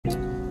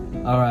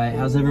All right,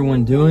 how's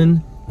everyone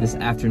doing this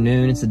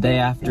afternoon? It's the day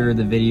after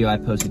the video I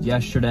posted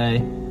yesterday.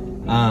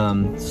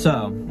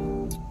 So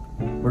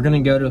we're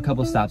gonna go to a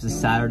couple stops this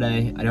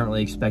Saturday. I don't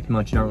really expect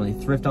much. I don't really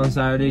thrift on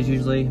Saturdays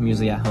usually. I'm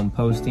usually at home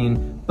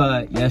posting,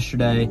 but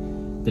yesterday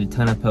did a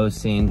ton of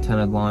posting, ton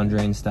of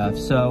laundry and stuff.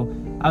 So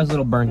I was a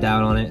little burnt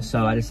out on it.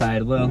 So I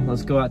decided, well,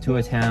 let's go out to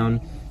a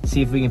town,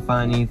 see if we can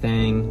find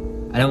anything.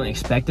 I don't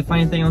expect to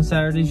find anything on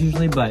Saturdays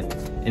usually,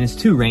 and it's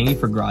too rainy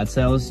for garage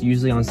sales.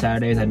 Usually on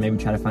Saturdays, I'd maybe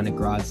try to find a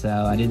garage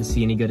sale. I didn't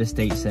see any good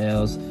estate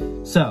sales.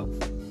 So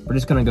we're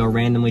just gonna go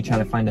randomly try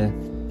to find a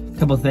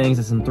couple things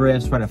at some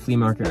thrifts. We're at a flea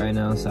market right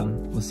now, so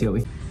we'll see what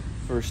we...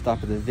 First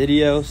stop of the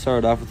video,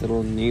 started off with a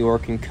little New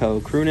York &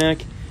 Co. crew neck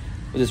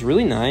with this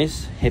really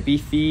nice hippie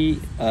feet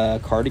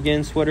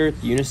cardigan sweater,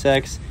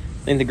 unisex.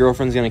 I think the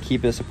girlfriend's gonna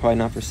keep it, so probably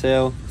not for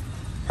sale.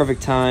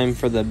 Perfect time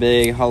for the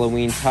big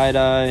Halloween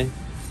tie-dye.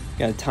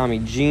 Got a Tommy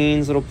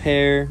Jeans little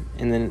pair.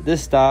 And then at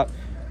this stop,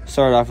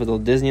 started off with a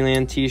little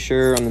Disneyland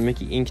t-shirt on the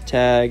Mickey Ink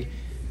tag.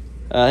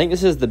 I think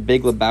this is the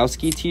Big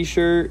Lebowski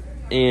t-shirt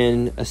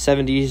and a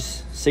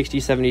 60s,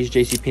 70s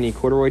JCPenney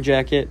corduroy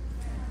jacket.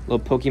 Little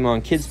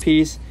Pokemon kids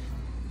piece.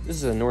 This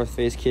is a North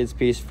Face kids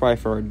piece, probably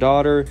for our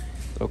daughter.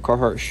 Little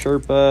Carhartt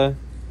Sherpa.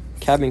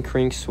 Cabin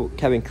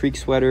Creek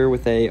sweater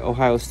with a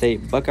Ohio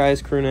State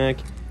Buckeyes crew neck.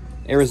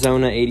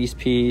 Arizona 80s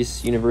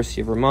piece,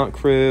 University of Vermont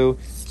crew.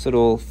 This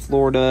little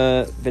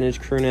Florida vintage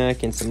crew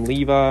neck and some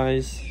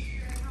Levi's.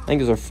 I think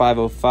those are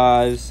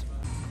 505s.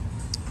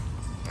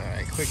 All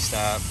right, quick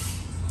stop.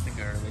 I think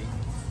early.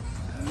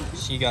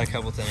 She got a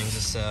couple things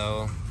to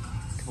sell.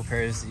 A couple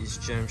pairs of these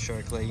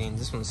Gymshark leggings.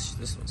 This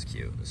one's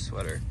cute. This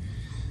sweater.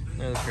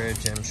 Another pair of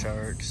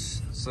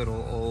Gymsharks. This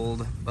little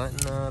old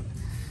button up.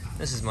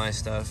 This is my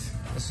stuff.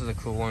 This was a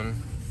cool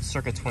one.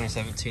 Circa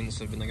 2017. This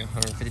would have been like a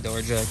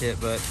 $150 jacket,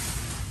 but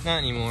not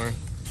anymore.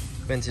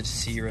 Vintage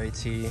Sea Ray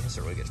tee. It's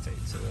a really good fade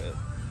to it.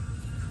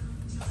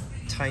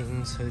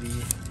 Titans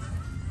hoodie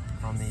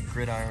on the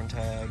gridiron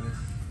tag.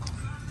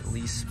 The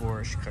Lee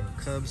Sport Chicago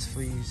Cubs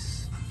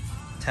fleece.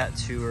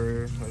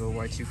 Tattooer little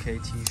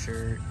Y2K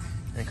t-shirt.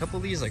 And a couple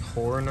of these like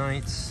Horror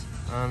Nights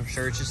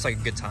shirts, just like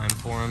a good time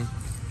for them.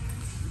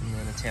 And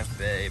then a Tampa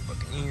Bay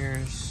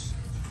Buccaneers.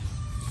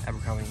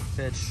 Abercrombie &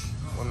 Fitch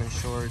women's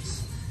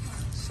shorts.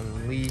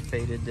 Some Lee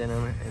faded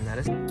denim, and that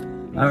is...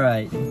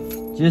 Alright,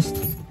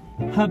 just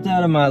hopped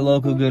out of my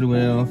local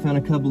Goodwill, found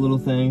a couple little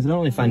things. I don't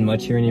really find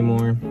much here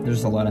anymore.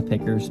 There's a lot of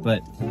pickers,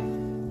 but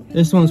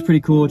this one's pretty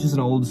cool. It's just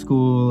an old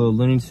school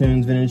Looney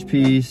Tunes vintage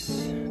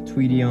piece,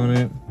 Tweety on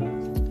it.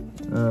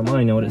 I don't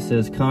even know what it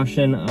says.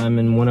 Caution, I'm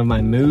in one of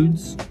my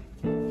moods.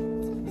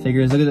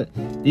 Figures, look at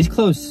that. These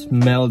clothes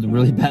smelled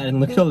really bad, and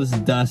look at all this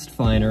dust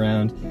flying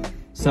around.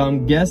 So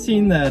I'm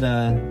guessing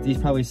that these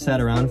probably sat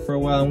around for a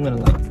while. I'm gonna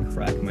like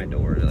crack my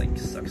door to like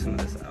suck some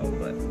of this out,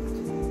 but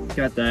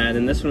got that.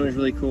 And this one was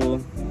really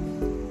cool.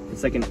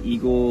 It's like an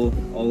eagle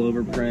all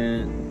over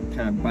print,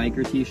 kind of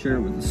biker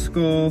t-shirt with a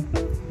skull.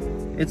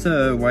 It's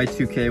a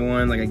Y2K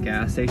one, like a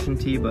gas station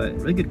tee, but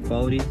really good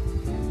quality.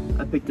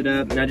 I picked it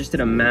up, and I just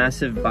did a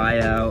massive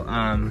buyout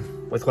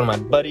with one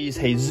of my buddies,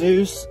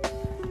 Jesus.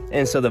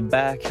 And so the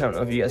back, I don't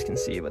know if you guys can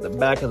see, but the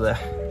back of the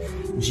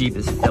Jeep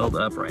is filled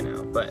up right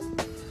now. But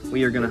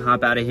we are gonna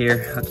hop out of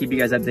here. I'll keep you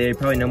guys updated.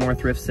 Probably no more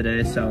thrifts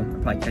today, so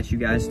I'll probably catch you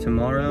guys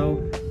tomorrow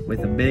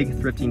with a big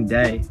thrifting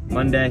day.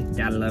 Monday,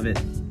 gotta love it.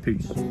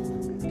 Peace.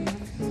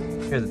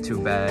 Here's the 2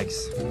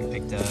 bags we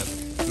picked up.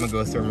 I'm gonna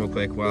go through them real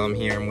quick while I'm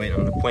here. I'm waiting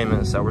on an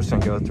appointment, so we're just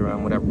gonna go through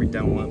them. Whatever we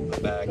don't want,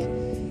 put back.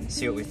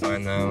 See what we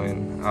find though,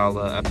 and I'll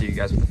update you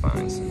guys with the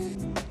finds.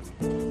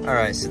 All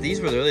right, so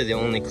these were really the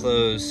only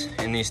clothes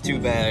in these 2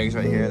 bags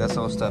right here. That's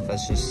all stuff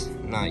that's just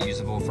not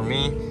usable for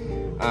me.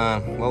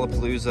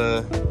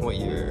 Lollapalooza, what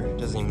year?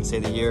 Doesn't even say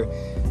the year,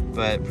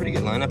 but pretty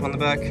good lineup on the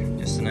back.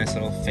 Just a nice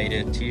little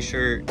faded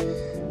t-shirt.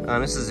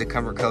 This is a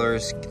Comfort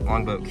Colors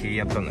Longboat Key.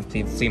 I put on the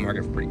flea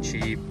market for pretty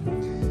cheap.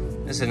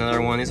 This is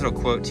another one. These little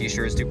quote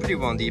t-shirts do pretty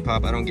well on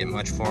Depop. I don't get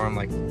much for them,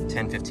 like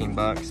 10-15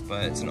 bucks,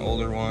 but it's an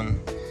older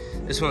one.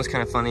 This one's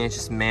kind of funny. It's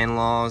just Man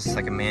Laws. It's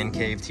like a man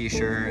cave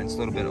t-shirt. It's a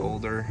little bit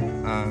older,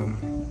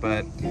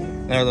 but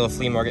another little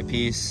flea market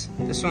piece.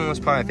 This one was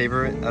probably my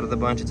favorite out of the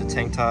bunch. It's a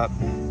tank top,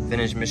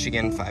 vintage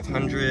Michigan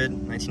 500,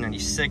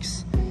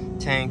 1996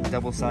 tank,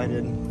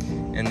 double-sided,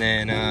 and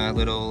then a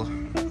little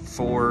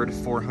Ford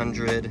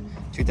 400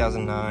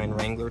 2009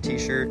 Wrangler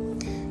t-shirt.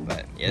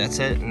 But yeah, that's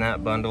it in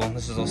that bundle.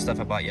 This is all stuff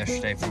I bought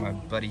yesterday from my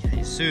buddy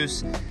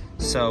Jesus.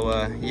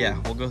 So yeah,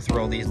 we'll go through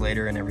all these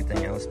later and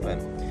everything else, but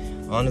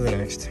on to the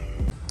next.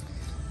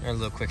 Another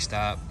little quick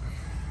stop.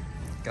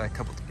 Got a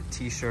couple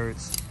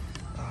t-shirts.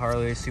 A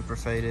Harley super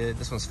faded.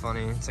 This one's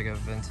funny. It's like a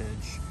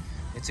vintage.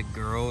 It's a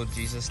girl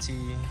Jesus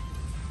tee.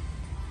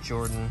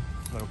 Jordan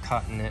little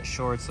cotton knit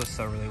shorts. Those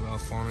sell really well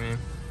for me.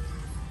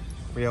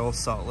 Real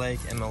Salt Lake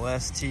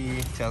MLS tee,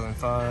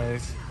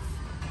 2005.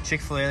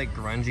 Chick-fil-A, like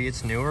grungy.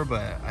 It's newer,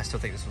 but I still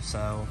think this will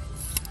sell.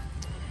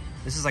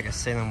 This is like a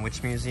Salem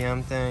Witch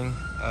Museum thing.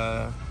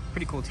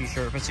 Pretty cool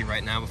t-shirt, especially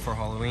right now before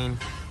Halloween.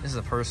 This is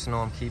a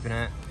personal, I'm keeping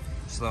it.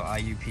 Just a little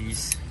IU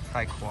piece,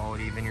 high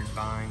quality, Vineyard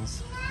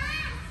Vines.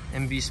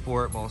 MB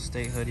Sport Ball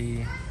State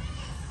hoodie.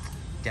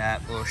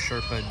 Gap little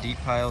Sherpa deep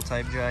pile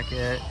type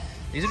jacket.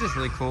 These are just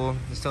really cool.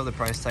 They still have the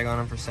price tag on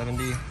them for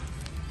 70.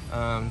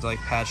 It's like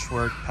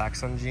patchwork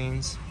PacSun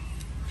jeans.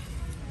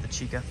 The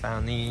Chica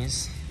found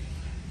these.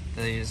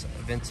 These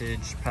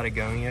vintage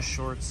Patagonia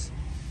shorts.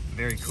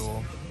 Very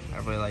cool. I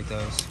really like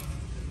those.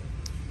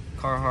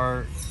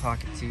 Carhartt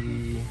pocket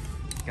tee.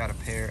 Got a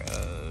pair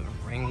of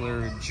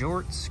Wrangler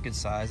jorts. Good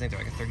size. I think they're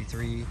like a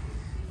 33.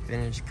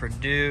 Vintage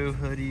Purdue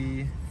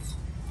hoodie.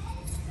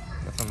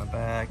 Nothing on the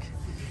back.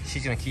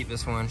 She's gonna keep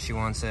this one. She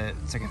wants it.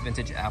 It's like a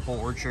vintage apple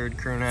orchard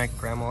crew neck,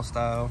 grandma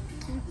style.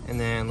 And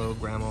then little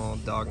grandma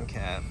dog and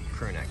cat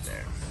crew neck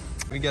there.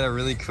 We got a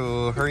really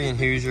cool Hurricane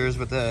Hoosiers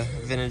with a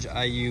vintage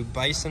IU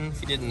bison.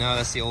 If you didn't know,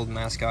 that's the old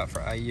mascot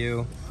for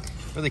IU.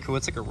 Really cool.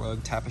 It's like a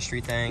rug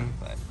tapestry thing,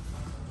 but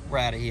we're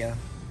out of here.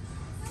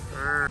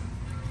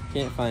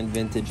 Can't find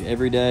vintage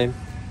every day.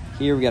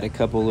 Here we got a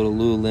couple little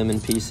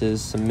Lululemon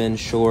pieces, some men's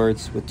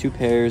shorts with 2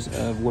 pairs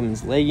of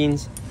women's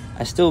leggings.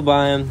 I still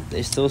buy them.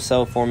 They still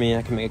sell for me.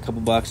 I can make a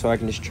couple bucks, so I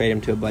can just trade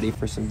them to a buddy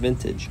for some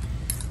vintage.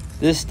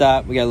 This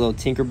stop, we got a little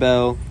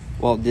Tinkerbell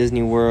Walt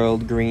Disney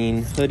World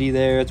green hoodie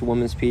there. It's a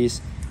woman's piece.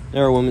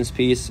 Another woman's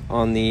piece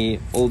on the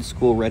old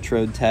school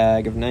retro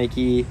tag of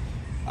Nike.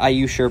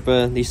 IU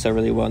Sherpa. These sell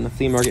really well in the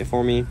flea market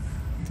for me.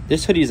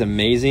 This hoodie is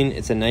amazing.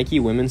 It's a Nike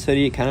women's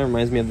hoodie. It kind of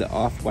reminds me of the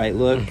off-white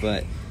look,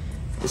 but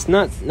it's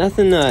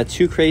nothing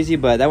too crazy.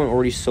 But that one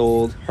already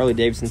sold. Harley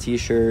Davidson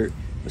t-shirt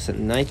with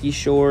some Nike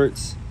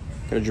shorts.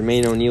 Got a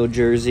Jermaine O'Neal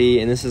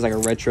jersey, and this is like a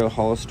retro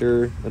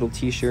Hollister little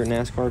t-shirt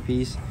NASCAR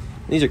piece.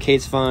 And these are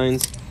Kate's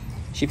finds.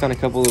 She found a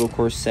couple little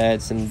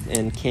corsets and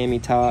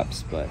cami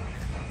tops, but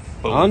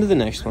on to the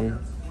next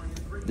one.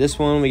 This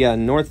one, we got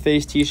a North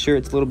Face t-shirt.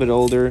 It's a little bit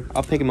older.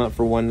 I'll pick them up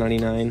for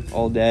 $1.99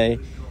 all day.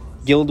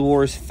 Guild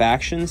Wars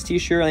Factions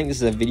t-shirt. I think this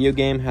is a video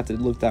game. Have to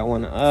look that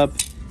one up.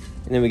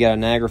 And then we got a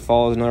Niagara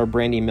Falls, another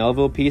Brandy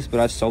Melville piece, but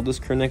I've sold this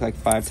crew neck like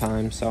 5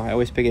 times, so I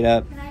always pick it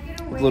up.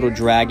 With a little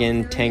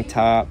dragon tank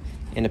top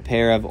and a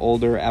pair of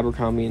older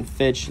Abercrombie &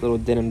 Fitch little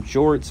denim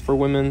jorts for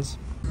women's.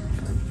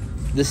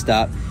 This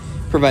stop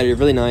provided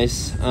really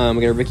nice. We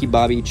got a Ricky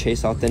Bobby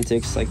Chase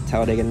Authentics like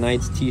Talladega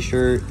Nights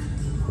t-shirt,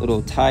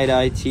 little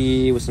tie-dye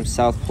tee with some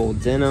South Pole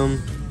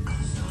denim.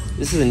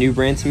 This is a new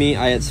brand to me,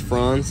 Ayet's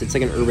France. It's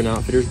like an Urban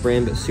Outfitters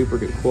brand, but super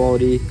good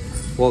quality.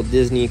 Walt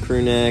Disney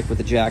crew neck with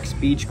a Jack's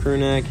Beach crew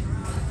neck.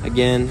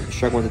 Again,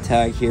 struggling with the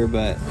tag here,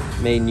 but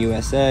made in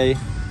USA.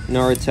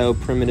 Naruto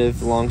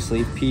primitive long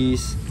sleeve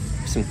piece.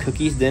 Some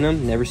Cookies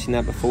denim, never seen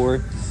that before.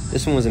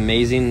 This one was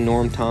amazing.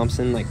 Norm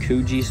Thompson like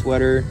COOGI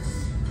sweater.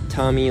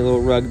 Tommy a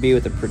little rugby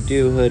with a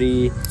Purdue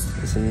hoodie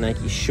and some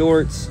Nike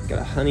shorts. Got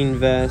a hunting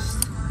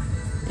vest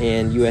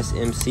and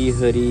USMC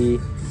hoodie.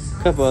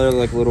 A couple other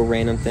like little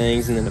random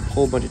things, and then a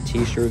whole bunch of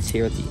t-shirts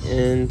here at the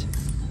end.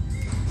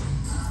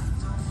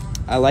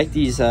 I like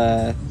these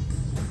the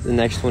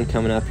next one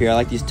coming up here. I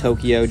like these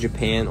Tokyo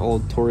Japan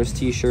old tourist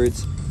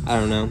t-shirts. I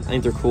don't know, I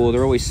think they're cool.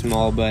 They're always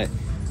small, but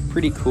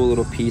pretty cool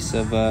little piece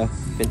of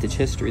vintage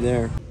history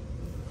there.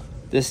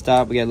 This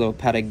stop, we got a little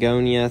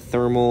Patagonia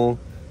thermal.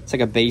 It's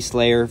like a base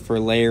layer for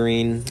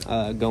layering,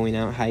 going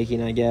out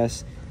hiking, I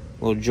guess.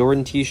 A little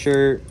Jordan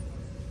t-shirt.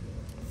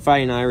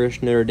 Fighting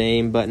Irish Notre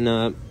Dame button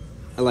up.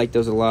 I like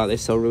those a lot. They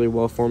sell really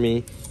well for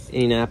me.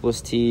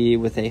 Indianapolis tee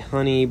with a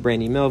honey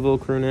Brandy Melville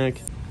crew neck.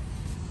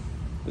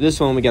 This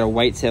one, we got a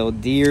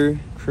white-tailed deer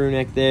crew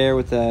neck there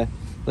with a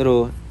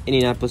little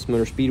Indianapolis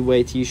Motor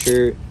Speedway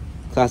t-shirt.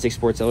 Classic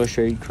Sports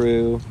Illustrated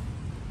crew.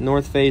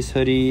 North Face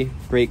hoodie,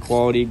 great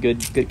quality,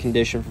 good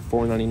condition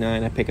for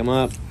 $4.99. I pick them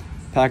up.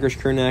 Packers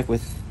crew neck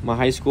with my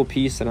high school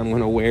piece that I'm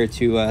going to wear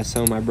to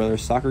some of my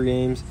brother's soccer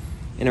games,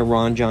 and a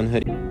Ron John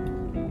hoodie.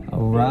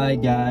 All right,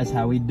 guys,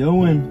 how we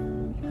doing?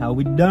 How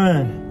we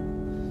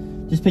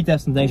done? Just picked up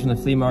some things from the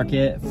flea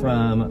market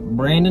from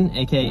Brandon,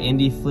 aka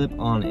Indie Flip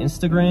on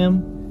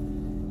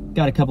Instagram.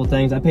 Got a couple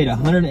things. I paid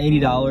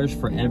 $180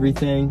 for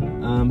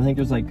everything. I think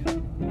there's like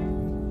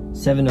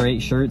 7 or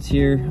 8 shirts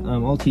here,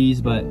 all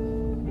tees, but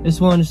this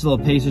one just a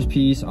little Pacers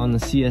piece on the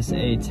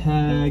CSA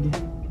tag.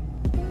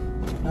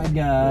 I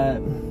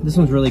got, this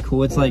one's really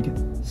cool. It's like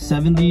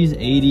 70s,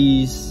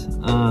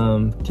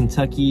 80s,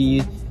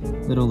 Kentucky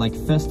little like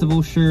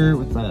festival shirt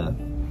with a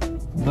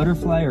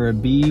butterfly or a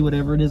bee,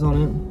 whatever it is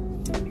on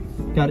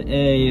it. Got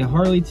a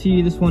Harley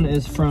tee. This one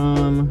is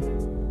from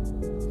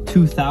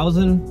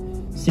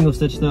 2000. Single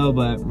stitch though,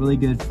 but really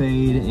good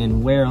fade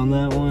and wear on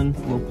that one.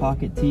 Little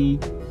pocket tee.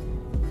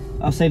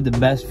 I'll save the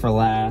best for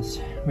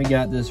last. We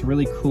got this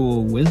really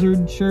cool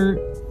wizard shirt.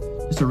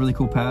 Just a really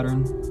cool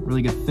pattern.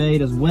 Really good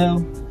fade as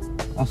well.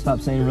 I'll stop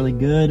saying really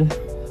good.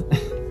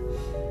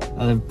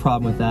 I have a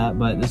problem with that,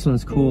 but this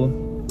one's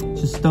cool.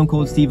 It's just Stone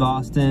Cold Steve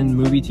Austin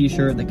movie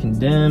t-shirt, The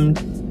Condemned.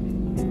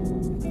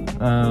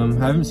 I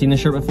haven't seen this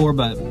shirt before,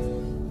 but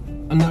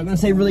I'm not gonna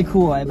say really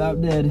cool. I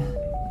about did.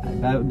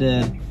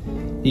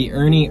 The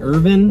Ernie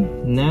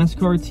Irvin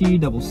NASCAR tee,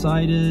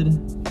 double-sided,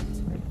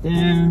 right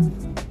there.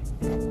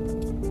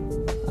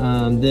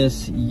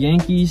 This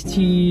Yankees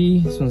tee,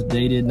 this one's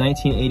dated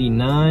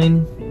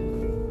 1989.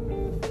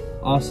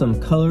 Awesome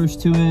colors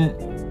to it.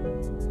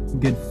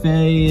 Good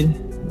fade.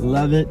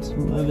 Love it,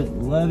 love it,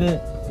 love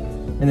it.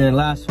 And then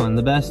last one,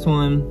 the best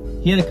one.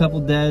 He had a couple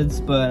deads,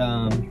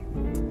 but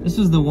this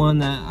was the one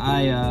that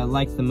I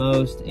liked the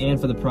most, and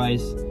for the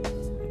price,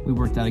 we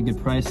worked out a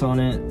good price on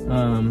it.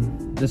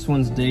 This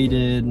one's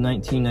dated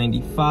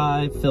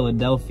 1995,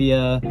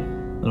 Philadelphia,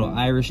 little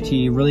Irish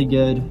tea, really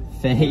good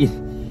fade.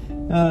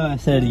 I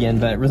said it again,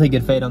 but really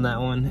good fade on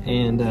that one,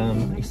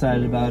 and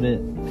excited about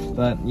it.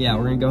 But yeah,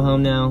 we're gonna go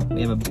home now.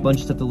 We have a bunch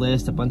of stuff to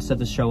list, a bunch of stuff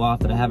to show off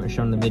that I haven't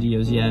shown in the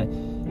videos yet,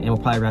 and we'll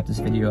probably wrap this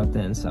video up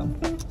then, so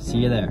see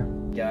you there.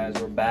 Guys,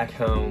 we're back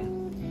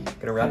home.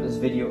 Gonna wrap this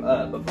video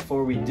up, but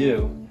before we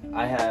do,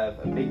 I have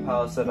a big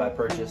pile of stuff I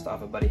purchased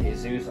off of Buddy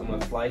Jesus. I'm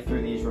gonna fly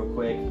through these real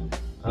quick.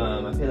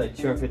 I paid like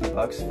 250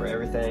 bucks for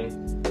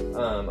everything.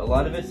 A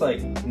lot of it's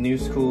like new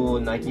school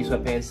Nike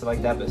sweatpants, stuff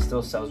like that, but it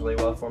still sells really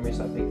well for me,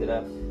 so I picked it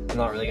up. I'm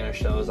not really gonna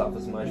show those off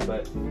as much,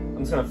 but I'm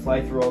just gonna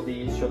fly through all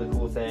these, show the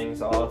cool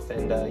things off,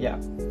 and yeah.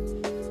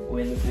 We'll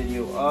end this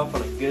video off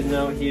on a good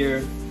note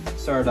here.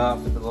 Started off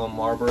with the little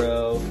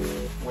Marlboro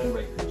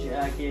windbreaker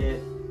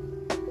jacket.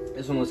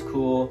 This one was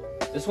cool.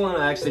 This one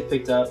I actually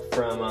picked up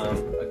from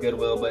a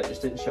Goodwill, but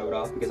just didn't show it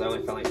off because I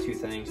only found like 2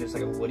 things. Just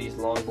like a Woody's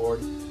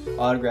longboard,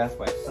 autographed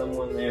by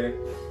someone there.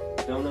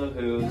 Don't know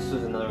who. This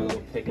was another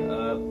little pick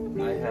up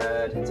I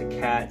had. It's a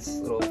Cat's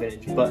little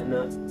vintage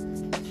button-up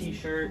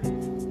t-shirt,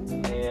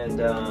 and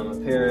a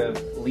pair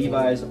of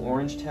Levi's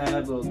orange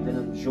tab, little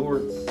denim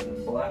jorts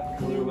in black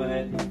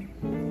colorway.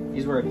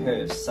 These were a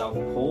pair of South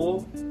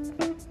Pole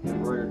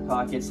embroidered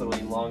pockets, little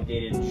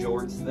elongated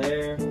jorts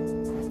there.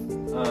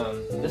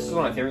 This is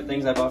one of my favorite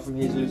things I bought from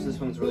Jesus. This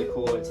one's really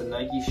cool. It's a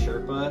Nike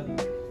Sherpa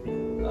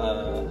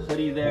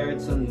hoodie there.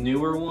 It's a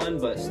newer one,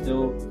 but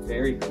still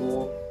very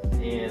cool,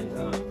 and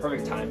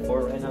perfect time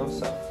for it right now.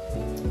 So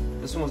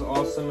this one was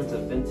awesome. It's a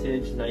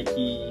vintage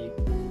Nike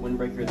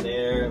windbreaker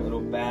there, a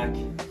little back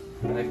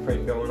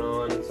print going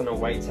on. It's on a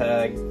white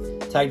tag,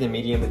 tagged in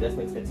medium, it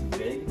definitely fits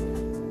big.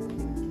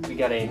 We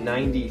got a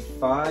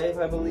 95,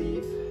 I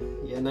believe,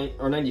 yeah,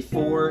 or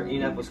 94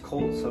 Indianapolis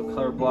Colt, so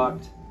color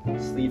blocked.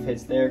 Sleeve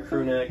hits there,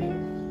 crew neck.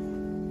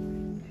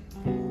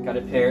 Got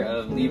a pair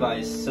of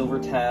Levi's silver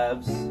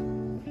tabs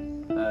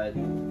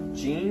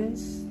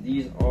jeans.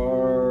 These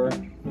are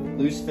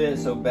loose fit,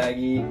 so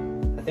baggy.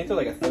 I think they're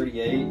like a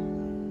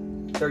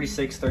 38,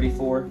 36,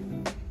 34.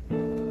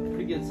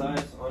 Pretty good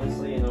size,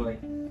 honestly, and they're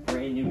like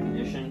brand new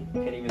condition.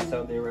 Can't even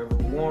tell if they were ever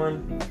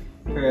worn.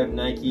 Pair of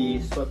Nike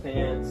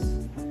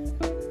sweatpants.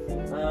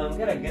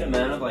 Got a good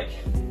amount of like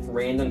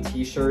random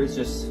t-shirts,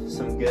 just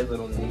some good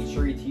little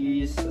nature-y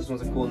tees. This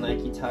one's a cool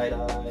Nike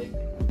tie-dye.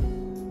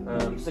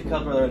 Just a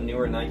couple other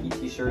newer Nike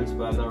t-shirts,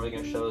 but I'm not really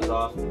gonna show those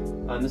off.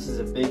 This is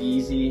a Big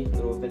Easy,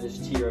 little vintage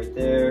tee right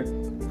there.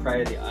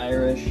 Pride of the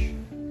Irish.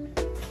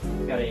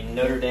 We've got a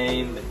Notre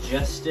Dame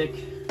Majestic,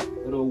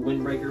 little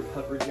windbreaker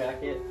puffer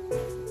jacket.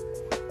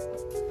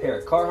 Pair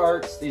of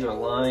Carhartts. These are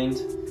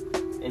lined,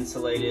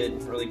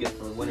 insulated, really good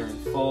for winter and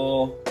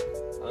fall.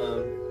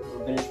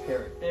 Little vintage pair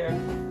right there.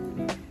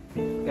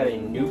 Got a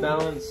New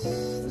Balance.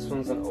 This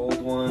one's an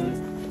old one,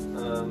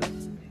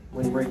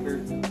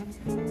 windbreaker.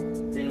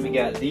 Then we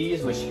got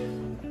these, which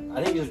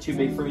I think these are too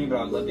big for me, but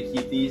I'd love to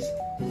keep these.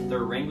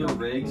 They're Wrangler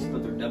rigs,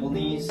 but they're double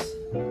knees.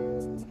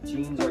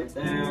 Jeans right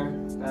there,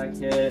 back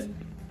hit.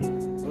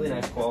 Really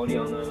nice quality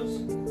on those.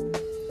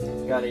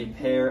 Got a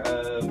pair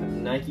of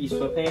Nike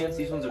sweatpants.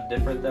 These ones are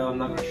different though. I'm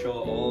not gonna show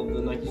all of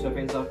the Nike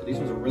sweatpants off, but these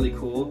ones are really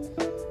cool.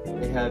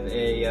 They have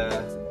a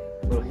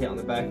little hit on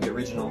the back, the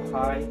original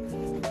high.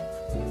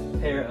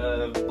 Pair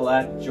of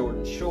black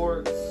Jordan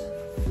shorts.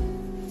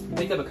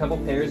 Picked up a couple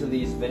pairs of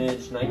these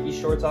vintage Nike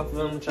shorts off of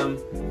them, which I'm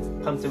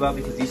pumped about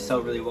because these sell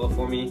really well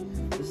for me.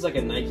 This is like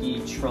a Nike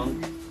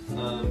trunk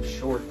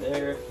short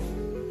there.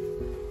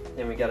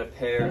 Then we got a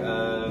pair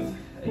of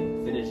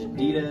vintage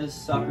Adidas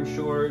soccer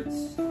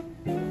shorts,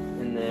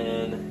 and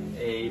then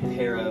a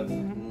pair of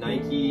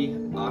Nike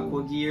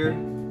Aqua Gear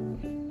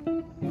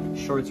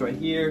shorts right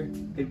here.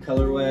 Good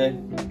colorway,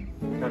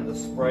 kind of the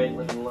Sprite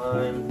lemon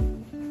lime.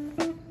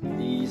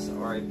 These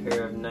are a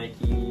pair of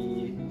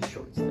Nike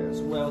shorts there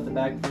as well, the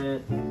back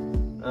print,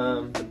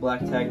 the black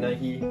tag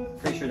Nike.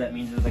 Pretty sure that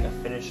means it's like a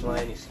Finish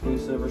Line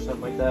exclusive or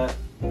something like that.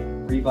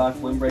 Reebok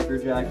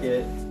windbreaker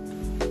jacket.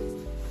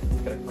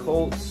 Got a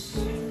Colts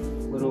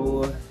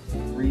little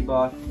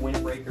Reebok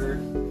windbreaker.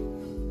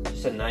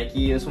 Just a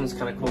Nike. This one's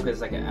kind of cool because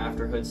it's like an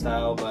after hood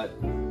style,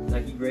 but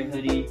Nike gray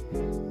hoodie.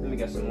 Then we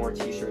got some more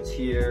t-shirts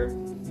here.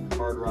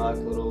 Hard Rock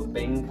little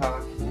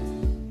Bangkok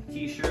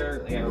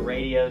t-shirt. We got a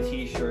radio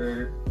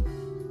t-shirt.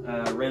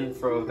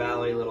 Renfro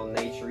Valley little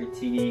nature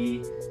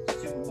tee.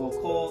 Super Bowl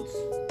Colts.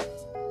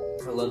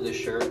 I love this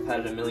shirt. I've had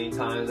it a million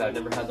times. I've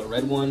never had the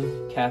red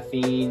one.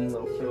 Caffeine,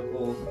 little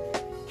chemical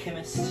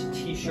chemist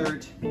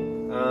t-shirt.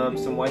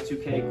 Some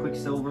Y2K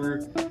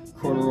Quicksilver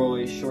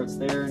corduroy shorts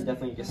there.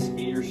 Definitely just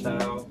skater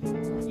style.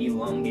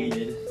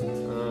 Elongated.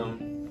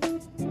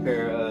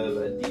 Pair of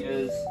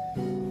Adidas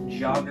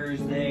joggers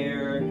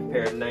there.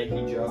 Pair of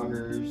Nike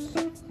joggers.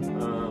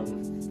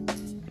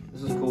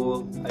 This one's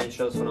cool. I didn't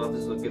show this one off.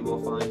 This is a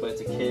Goodwill find, but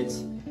it's a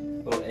kid's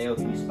little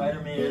AOP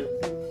Spider-Man.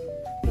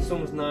 This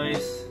one was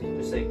nice.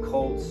 Just a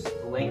Colts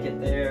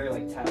blanket there,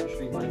 like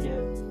tapestry blanket.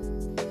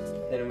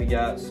 Then we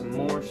got some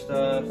more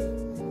stuff.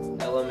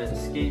 Element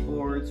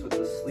skateboards with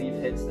the sleeve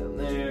hits down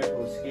there.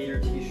 Little skater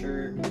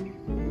t-shirt.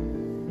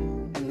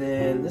 And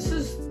then this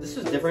is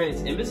different.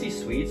 It's Embassy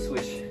Suites,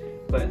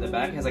 but the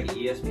back has like an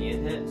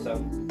ESPN hit, so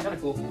kind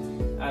of cool.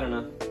 I don't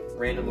know.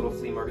 Random little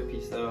flea market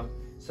piece though.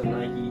 Some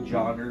Nike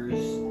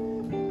joggers.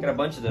 Got a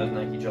bunch of those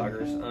Nike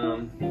joggers.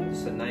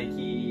 Just a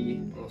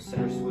Nike little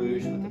center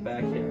swoosh with the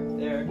back hit right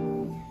there.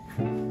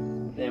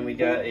 Then we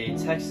got a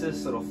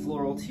Texas little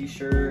floral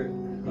t-shirt.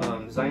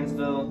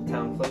 Zionsville,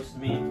 town close to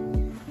me.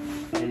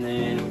 And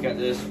then we got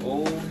this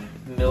old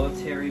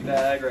military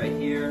bag right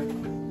here.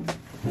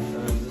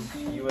 This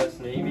U.S.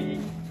 Navy.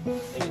 I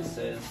think it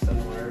says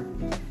somewhere.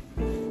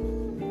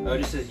 Oh, it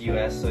just says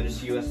U.S. So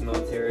just U.S.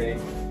 military.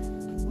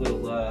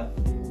 Little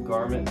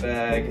garment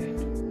bag.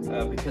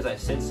 Because I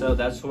said so,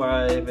 that's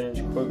why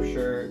vintage quote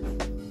shirt.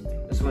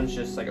 This one's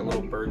just like a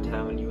little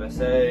Birdtown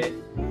USA.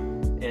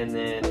 And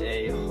then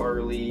a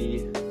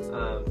Harley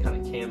kind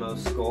of camo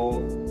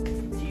skull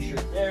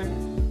t-shirt there.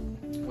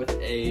 With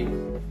a,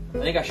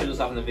 I think I showed this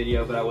off in the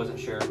video, but I wasn't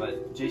sure,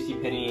 but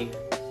JCPenney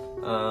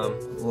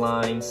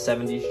line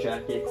 70s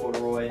jacket,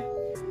 corduroy.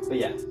 But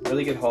yeah,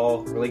 really good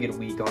haul, really good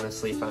week,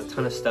 honestly. Found a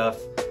ton of stuff.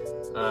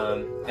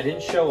 I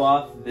didn't show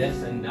off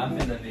this enough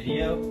in the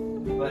video,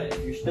 but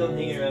if you're still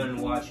hanging around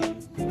and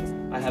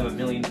watching, I have a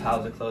million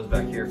piles of clothes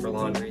back here for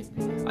laundry.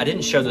 I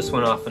didn't show this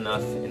one off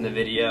enough in the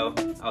video.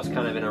 I was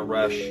kind of in a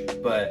rush,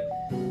 but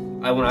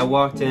when I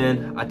walked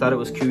in, I thought it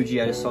was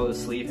COOGI. I just saw the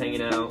sleeve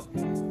hanging out,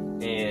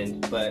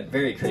 but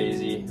very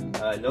crazy.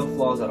 No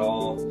flaws at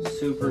all,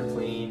 super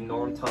clean.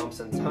 Norm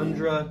Thompson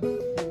Tundra.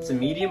 It's a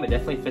medium, it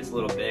definitely fits a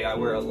little big. I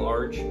wear a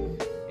large,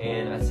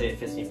 and I'd say it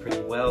fits me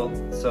pretty well.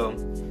 So,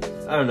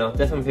 I don't know,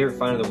 definitely my favorite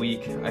find of the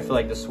week. I feel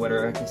like the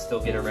sweater, I can still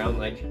get around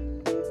like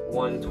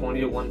 120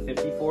 to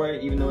 150 for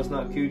it, even though it's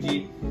not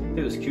COOGI. If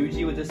it was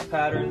COOGI with this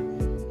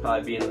pattern,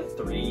 probably be in the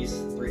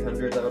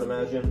 300s, I would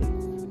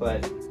imagine.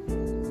 But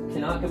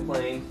cannot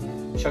complain.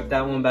 Chuck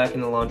that one back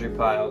in the laundry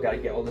pile. Got to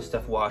get all this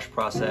stuff washed,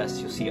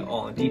 processed. You'll see it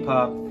all on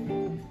Depop.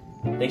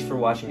 Thanks for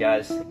watching,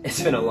 guys.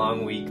 It's been a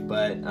long week,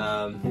 but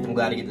I'm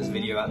glad to get this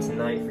video out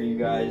tonight for you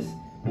guys.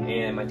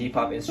 And my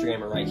Depop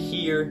Instagram are right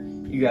here.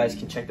 You guys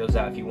can check those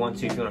out if you want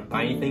to. If you want to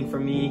buy anything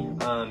from me,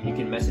 you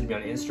can message me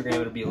on Instagram.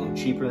 It'll be a little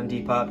cheaper than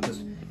Depop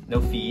because no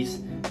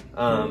fees.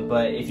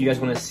 But if you guys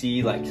want to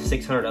see like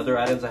 600 other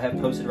items I have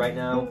posted right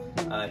now,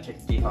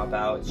 check the Depop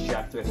out. It's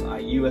Jack Thrifts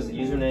IU as the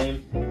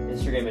username.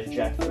 Instagram is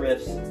Jack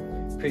Thrifts.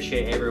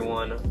 Appreciate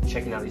everyone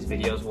checking out these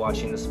videos,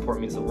 watching. The support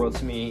means the world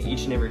to me.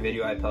 Each and every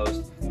video I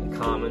post, the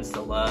comments,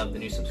 the love, the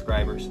new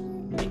subscribers.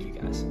 Thank you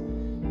guys.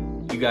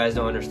 You guys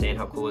don't understand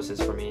how cool this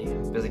is for me.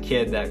 As a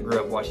kid that grew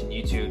up watching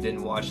YouTube,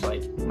 didn't watch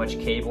like much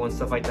cable and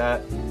stuff like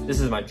that, this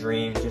is my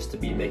dream, just to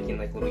be making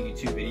like little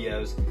YouTube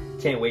videos.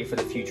 Can't wait for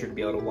the future to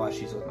be able to watch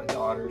these with my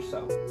daughters.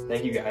 So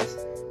thank you guys.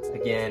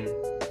 Again,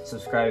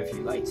 subscribe if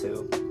you'd like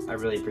to. I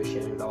really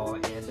appreciate it all,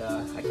 and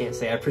I can't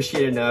say I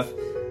appreciate it enough.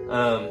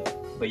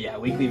 But yeah,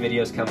 weekly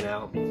videos coming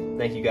out.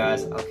 Thank you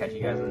guys. I'll catch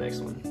you guys in the next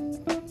one.